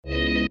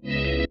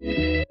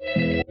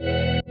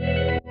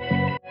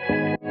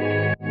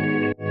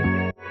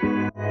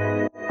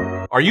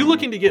Are you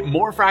looking to get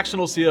more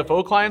fractional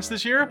CFO clients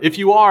this year? If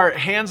you are,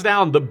 hands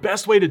down, the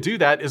best way to do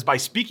that is by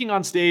speaking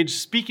on stage,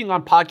 speaking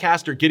on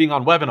podcasts, or getting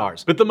on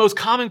webinars. But the most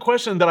common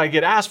question that I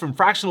get asked from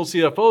fractional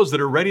CFOs that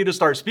are ready to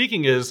start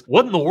speaking is,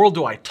 what in the world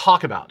do I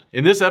talk about?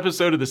 In this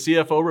episode of the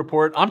CFO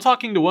Report, I'm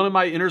talking to one of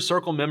my inner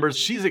circle members.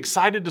 She's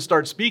excited to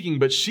start speaking,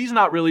 but she's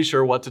not really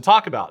sure what to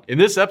talk about. In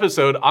this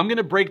episode, I'm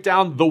gonna break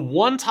down the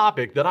one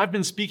topic that I've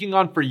been speaking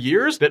on for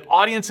years that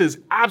audiences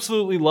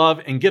absolutely love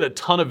and get a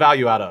ton of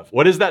value out of.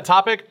 What is that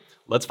topic?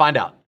 Let's find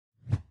out.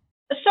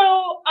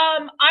 So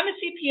I'm a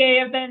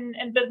CPA. I've been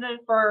in business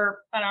for,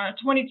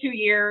 22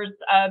 years,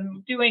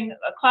 doing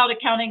cloud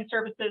accounting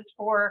services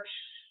for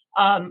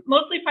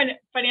mostly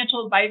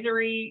financial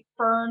advisory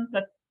firms.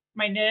 That's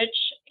my niche.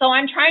 So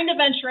I'm trying to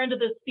venture into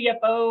the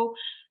CFO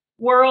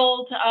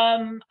world.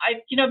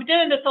 I've been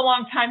doing this a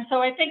long time,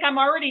 so I think I'm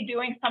already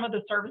doing some of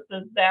the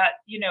services that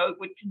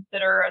would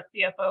consider a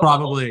CFO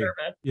Probably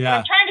service. Yeah.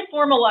 I'm trying to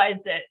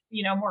formalize it,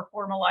 more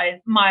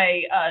formalize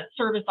my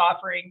service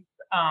offerings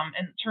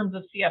in terms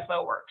of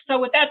CFO work. So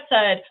with that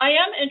said, I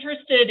am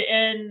interested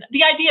in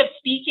the idea of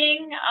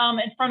speaking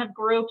in front of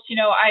groups.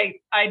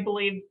 I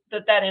believe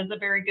that is a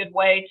very good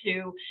way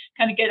to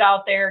kind of get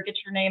out there, get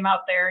your name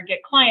out there, and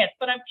get clients.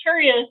 But I'm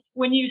curious,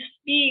 when you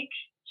speak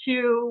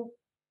to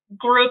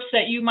groups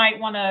that you might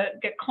want to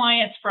get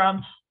clients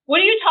from, what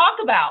do you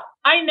talk about?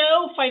 I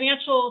know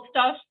financial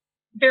stuff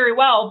very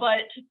well,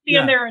 but to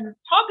stand there and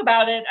talk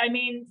about it, I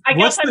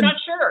guess I'm not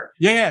sure.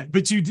 Yeah,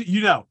 but you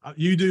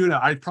do know.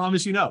 I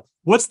promise you know.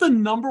 What's the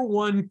number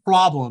one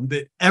problem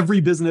that every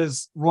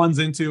business runs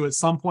into at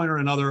some point or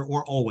another,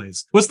 or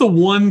always? What's the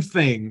one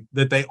thing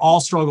that they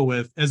all struggle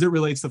with as it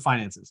relates to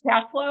finances?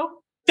 Cash flow.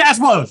 Cash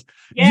flows.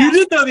 Yeah. You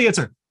did know the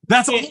answer.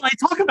 That's all I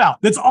talk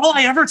about. That's all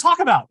I ever talk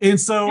about. And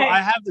so Okay.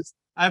 I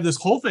have this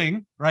whole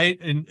thing, right?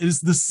 And it's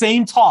the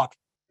same talk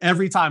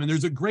every time. And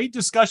there's a great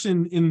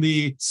discussion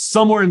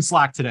somewhere in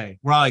Slack today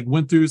where I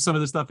went through some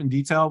of this stuff in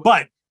detail,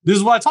 but this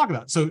is what I talk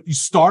about. So you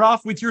start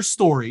off with your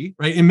story,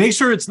 right? And make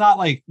sure it's not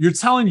like you're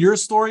telling your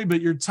story,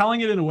 but you're telling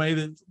it in a way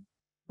that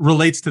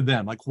relates to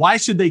them. Like, why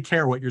should they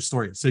care what your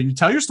story is? So you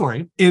tell your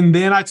story. And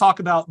then I talk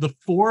about the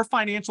 4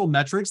 financial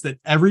metrics that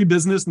every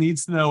business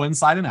needs to know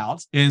inside and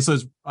out. And so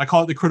I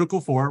call it the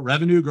critical 4: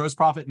 revenue, gross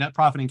profit, net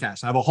profit, and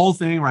cash. I have a whole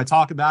thing where I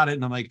talk about it.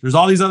 And I'm like, there's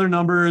all these other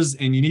numbers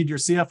and you need your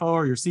CFO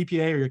or your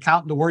CPA or your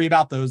accountant to worry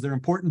about those. They're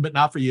important, but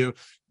not for you.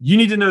 You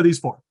need to know these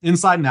 4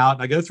 inside and out.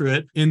 I go through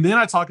it. And then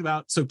I talk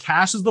about, so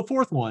cash is the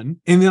 4th one.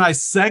 And then I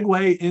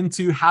segue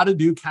into how to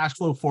do cash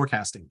flow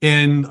forecasting.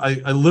 And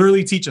I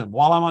literally teach them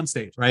while I'm on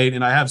stage, right?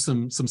 And I have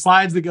some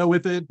slides that go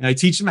with it. And I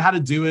teach them how to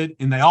do it.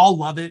 And they all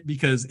love it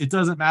because it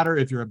doesn't matter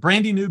if you're a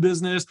brandy new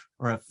business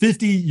or a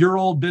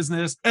 50-year-old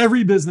business.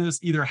 Every business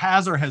either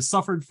has or has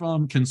suffered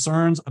from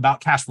concerns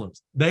about cash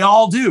flows. They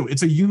all do.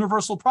 It's a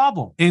universal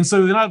problem. And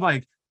so then I'm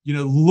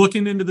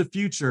looking into the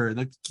future and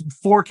the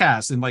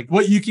forecast and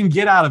what you can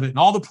get out of it and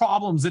all the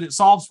problems that it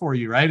solves for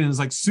you, right? And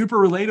it's super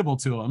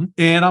relatable to them.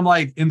 And I'm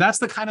and that's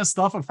the kind of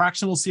stuff a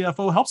fractional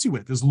CFO helps you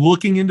with, is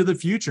looking into the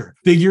future,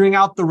 figuring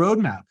out the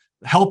roadmap,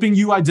 helping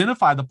you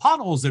identify the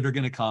potholes that are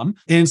going to come.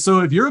 And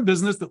so if you're a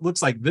business that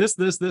looks like this,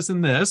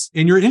 and this,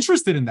 and you're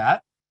interested in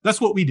that, that's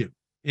what we do.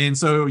 And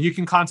so you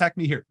can contact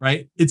me here,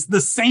 right? It's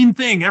the same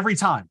thing every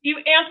time. You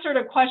answered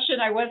a question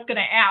I was going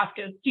to ask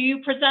is, do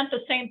you present the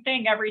same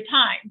thing every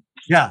time?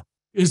 Yeah.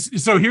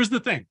 So here's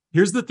the thing.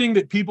 Here's the thing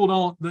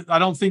that I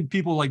don't think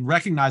people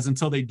recognize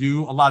until they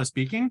do a lot of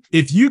speaking.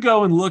 If you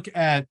go and look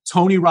at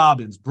Tony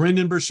Robbins,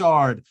 Brendan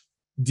Burchard,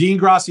 Dean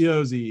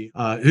Graziosi,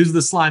 who's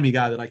the slimy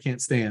guy that I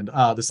can't stand,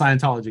 the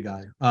Scientology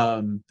guy.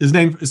 His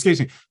name escapes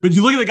me. But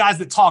you look at the guys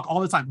that talk all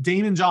the time,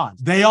 Damon John,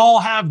 they all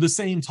have the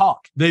same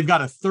talk. They've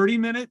got a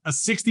 30-minute, a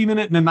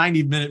 60-minute, and a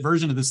 90-minute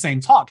version of the same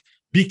talk.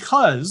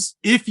 Because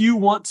if you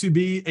want to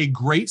be a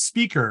great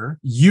speaker,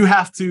 you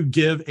have to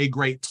give a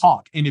great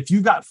talk. And if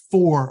you've got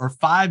 4 or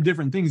 5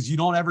 different things, you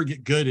don't ever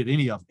get good at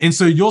any of them. And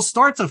so you'll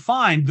start to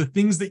find the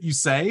things that you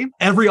say,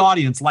 every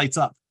audience lights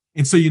up.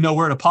 And so you know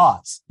where to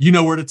pause. You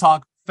know where to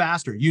talk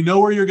faster. You know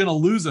where you're going to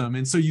lose them.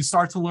 And so you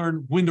start to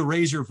learn when to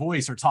raise your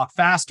voice or talk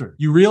faster.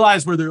 You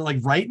realize where they're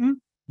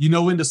writing. You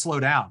know when to slow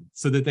down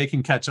so that they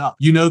can catch up.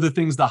 You know the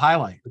things to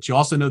highlight, but you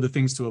also know the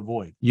things to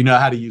avoid. You know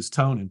how to use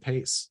tone and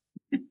pace.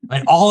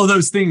 All of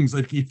those things,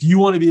 if you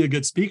want to be a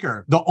good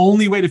speaker, the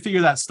only way to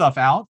figure that stuff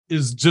out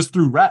is just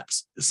through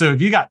reps. So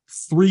if you got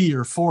 3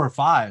 or 4 or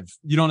 5,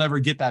 you don't ever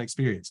get that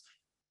experience.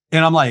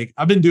 And I'm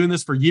I've been doing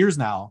this for years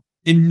now,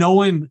 and no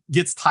one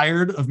gets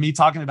tired of me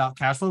talking about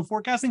cash flow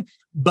forecasting,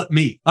 but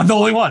me. I'm the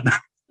only one.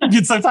 I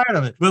get so tired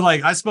of it. But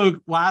I spoke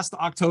last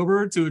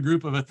October to a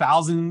group of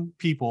 1,000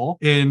 people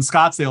in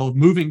Scottsdale,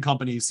 moving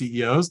company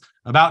CEOs,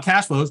 about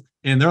cash flows.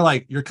 And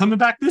they're you're coming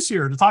back this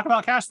year to talk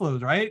about cash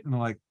flows, right? And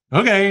I'm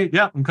okay,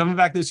 yeah, I'm coming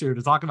back this year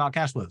to talk about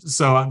cash flows.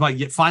 So I'm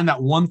find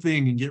that one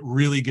thing and get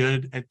really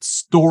good at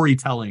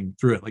storytelling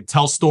through it.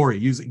 Tell story,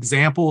 use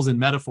examples and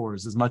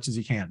metaphors as much as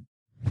you can.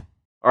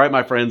 All right,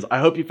 my friends, I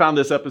hope you found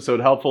this episode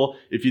helpful.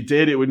 If you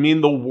did, it would mean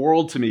the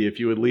world to me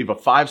if you would leave a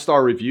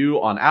 5-star review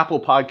on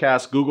Apple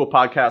Podcasts, Google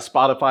Podcasts,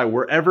 Spotify,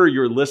 wherever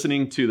you're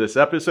listening to this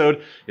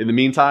episode. In the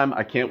meantime,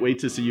 I can't wait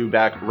to see you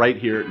back right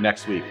here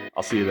next week.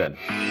 I'll see you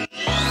then.